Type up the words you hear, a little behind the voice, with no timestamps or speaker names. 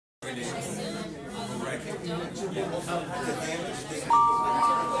I've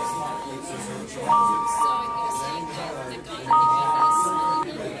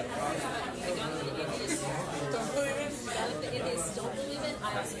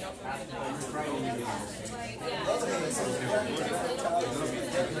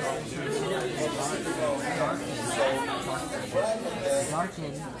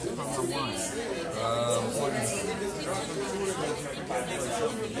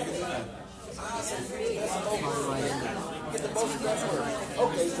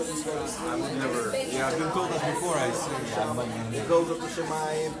been told that before. I say it goes up to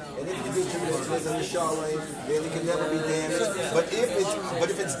Shemayim, and if you do mitzvahs and Yishalayim, then it can never be damaged. But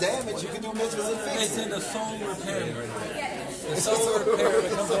if it's damaged, you can do mitzvahs and fix it. They say the soul repair. The soul repair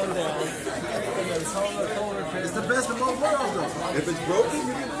comes on down. It's the best of both worlds, though. If it's broken,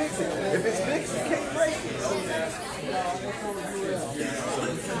 you can fix it. If it's fixed, you can't break it.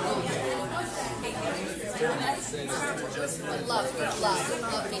 Love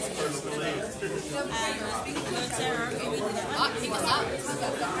Facebook. Pick us up.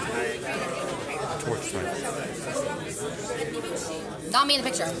 Torch time. Not me in the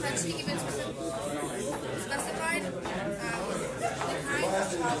picture. Specified.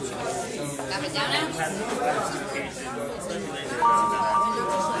 Got it down now?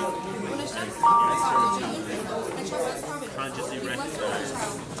 Consciously recognize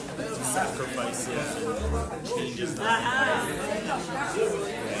sacrifice changes the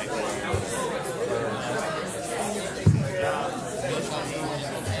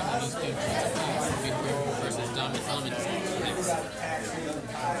versus dominant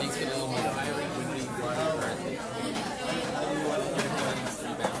things get a little more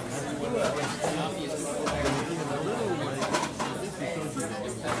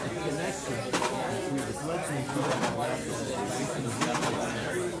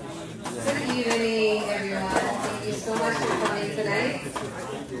Good evening, everyone. Thank you so much for coming tonight.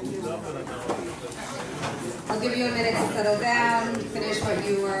 I'll give you a minute to settle down, finish what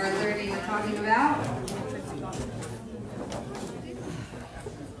you were learning and talking about.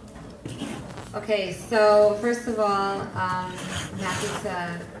 Okay, so first of all, I'm happy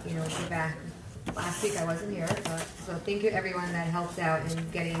to be back. Last week I wasn't here, so thank you everyone that helped out in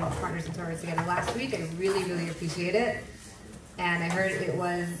getting Partners in Torah together last week. I really, really appreciate it. And I heard it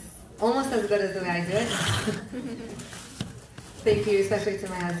was almost as good as the way I do it. Thank you, especially to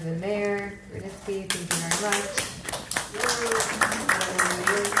my husband, Mayor Bernisky. Thank you very much.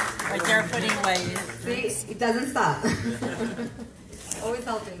 Right there putting away. See, it doesn't stop. Always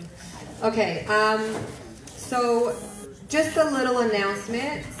helping. Okay, so just a little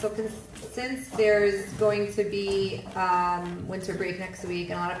announcement. So since there's going to be winter break next week,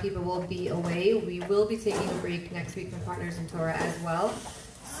 and a lot of people will be away, we will be taking a break next week from Partners in Torah as well.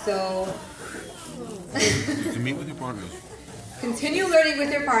 So To meet with your partners. Continue learning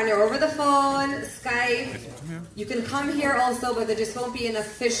with your partner over the phone, Skype. You can come here also, but there just won't be an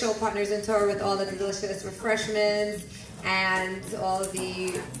official Partners in Torah with all the delicious refreshments and all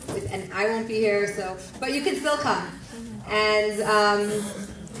the, and I won't be here, so, but you can still come. And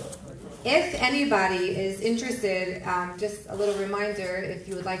if anybody is interested, just a little reminder, if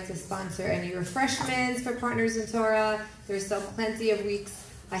you would like to sponsor any refreshments for Partners in Torah, there's still plenty of weeks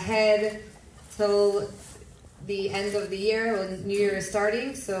ahead till the end of the year. Well, New Year is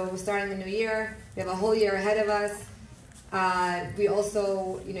starting, so we're starting the new year. We have a whole year ahead of us. We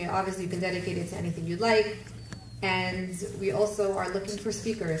also, obviously you can dedicate it to anything you'd like. And we also are looking for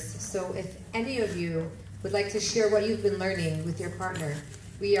speakers. So if any of you would like to share what you've been learning with your partner,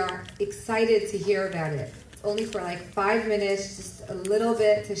 we are excited to hear about it. It's only for like 5 minutes, just a little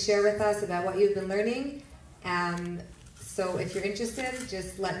bit to share with us about what you've been learning. So if you're interested,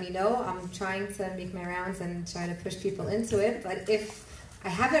 just let me know. I'm trying to make my rounds and try to push people into it. But if I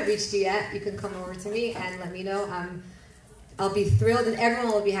haven't reached you yet, you can come over to me and let me know. I'll be thrilled, and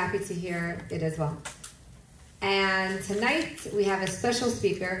everyone will be happy to hear it as well. And tonight we have a special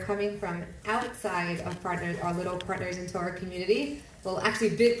speaker coming from outside of our little Partners in Torah community. Well,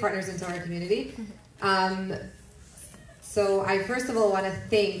 actually big Partners in Torah community. So I first of all want to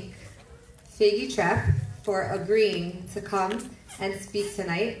thank Faigy Trepp for agreeing to come and speak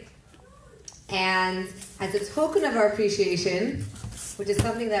tonight. And as a token of our appreciation, which is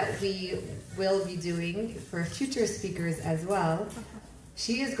something that we will be doing for future speakers as well,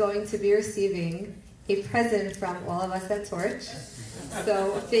 she is going to be receiving a present from all of us at Torch.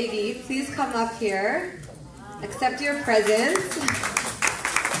 So, Faigy, please come up here, accept your present.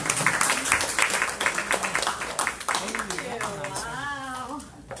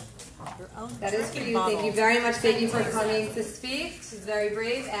 That is for you. Thank you very much, Faigy, for coming to speak. is very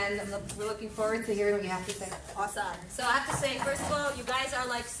brave, and we're looking forward to hearing what you have to say. Awesome. So I have to say, first of all, you guys are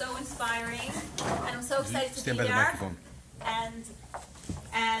like so inspiring, and I'm so excited to Stand be by the here. microphone.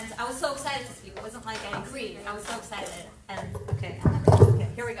 And I was so excited to speak. It wasn't like I agreed. I was so excited. And okay,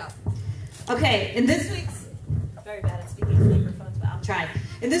 here we go. Okay, in this week's very bad at speaking to microphones, but I'll try.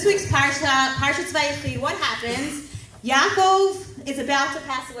 In this week's Parshat Vayikra, what happens? Yaakov is about to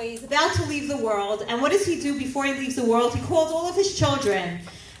pass away. He's about to leave the world. And what does he do before he leaves the world? He calls all of his children.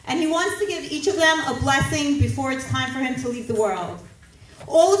 And he wants to give each of them a blessing before it's time for him to leave the world.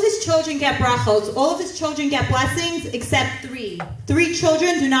 All of his children get brachos. All of his children get blessings except three. 3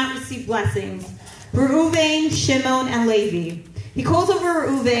 children do not receive blessings. Reuven, Shimon, and Levi. He calls over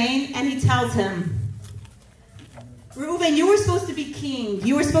Reuven and he tells him, Reuven, you were supposed to be king.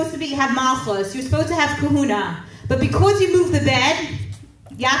 You were supposed to have malchus. You were supposed to have kahuna. But because you moved the bed,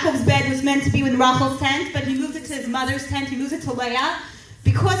 Yaakov's bed was meant to be in Rachel's tent, but he moved it to his mother's tent. He moved it to Leah.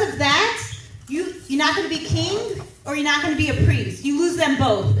 Because of that, you're not going to be king or you're not going to be a priest. You lose them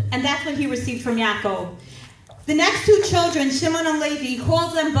both. And that's what he received from Yaakov. The next 2 children, Shimon and Levi, he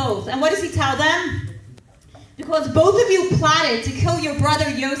calls them both. And what does he tell them? Because both of you plotted to kill your brother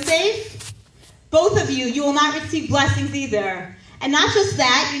Yosef, both of you will not receive blessings either. And not just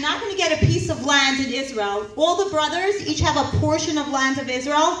that, you're not going to get a piece of land in Israel. All the brothers each have a portion of land of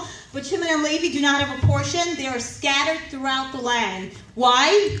Israel, but Shimon and Levi do not have a portion. They are scattered throughout the land.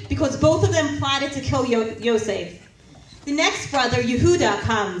 Why? Because both of them plotted to kill Yosef. The next brother, Yehuda,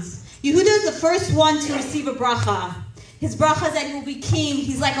 comes. Yehuda is the first one to receive a bracha. His bracha is that he will be king.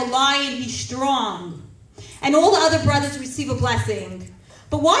 He's like a lion. He's strong. And all the other brothers receive a blessing.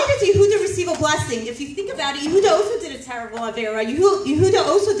 But why does Yehuda receive a blessing? If you think about it, Yehuda also did a terrible avera. Yehuda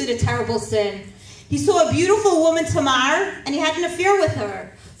also did a terrible sin. He saw a beautiful woman, Tamar, and he had an affair with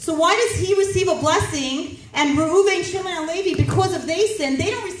her. So why does he receive a blessing, and Reuven, Shimon, and Levi, because of their sin,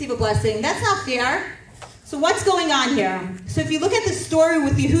 they don't receive a blessing? That's not fair. So what's going on here? So if you look at the story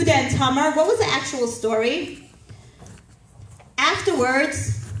with Yehuda and Tamar, what was the actual story?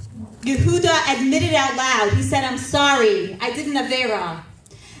 Afterwards, Yehuda admitted out loud. He said, I'm sorry, I did an avera.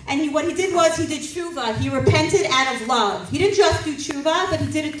 And what he did was he did tshuva. He repented out of love. He didn't just do tshuva, but he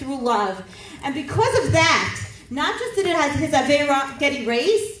did it through love. And because of that, not just did his avera get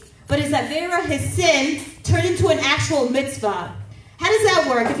erased, but his avera, his sin, turned into an actual mitzvah. How does that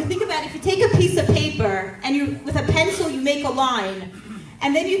work? If you think about it, if you take a piece of paper and with a pencil you make a line,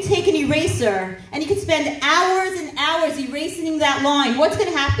 and then you take an eraser, and you can spend hours and hours erasing that line, what's going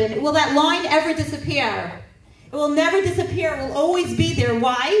to happen? Will that line ever disappear? It will never disappear. It will always be there.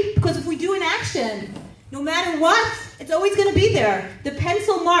 Why? Because if we do an action, no matter what, it's always going to be there. The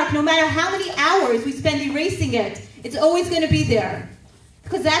pencil mark, no matter how many hours we spend erasing it, it's always going to be there.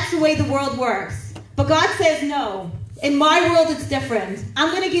 Because that's the way the world works. But God says, no. In my world, it's different.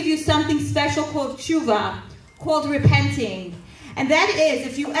 I'm going to give you something special called tshuva, called repenting. And that is,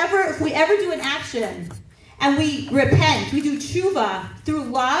 if we ever do an action and we repent, we do tshuva through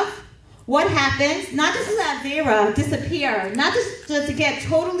love, what happens? Not just does that avera disappear, not just does it get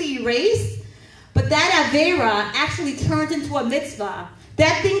totally erased, but that avera actually turns into a mitzvah.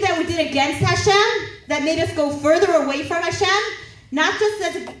 That thing that we did against Hashem, that made us go further away from Hashem, not just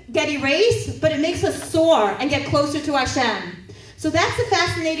does it get erased, but it makes us soar and get closer to Hashem. So that's the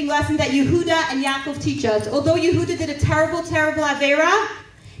fascinating lesson that Yehuda and Yaakov teach us. Although Yehuda did a terrible, terrible avera,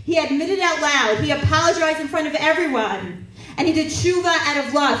 he admitted out loud. He apologized in front of everyone. And he did tshuva out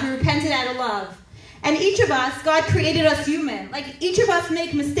of love. He repented out of love. And each of us, God created us human. Like each of us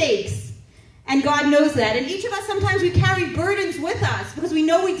make mistakes. And God knows that. And each of us, sometimes we carry burdens with us because we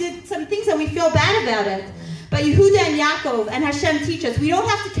know we did some things and we feel bad about it. But Yehuda and Yaakov and Hashem teach us, we don't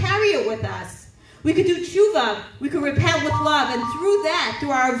have to carry it with us. We could do tshuva. We could repent with love. And through that,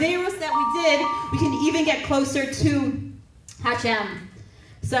 through our averos that we did, we can even get closer to Hashem.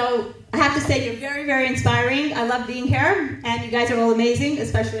 So I have to say, you're very, very inspiring. I love being here. And you guys are all amazing,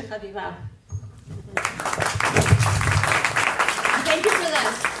 especially Chaviva.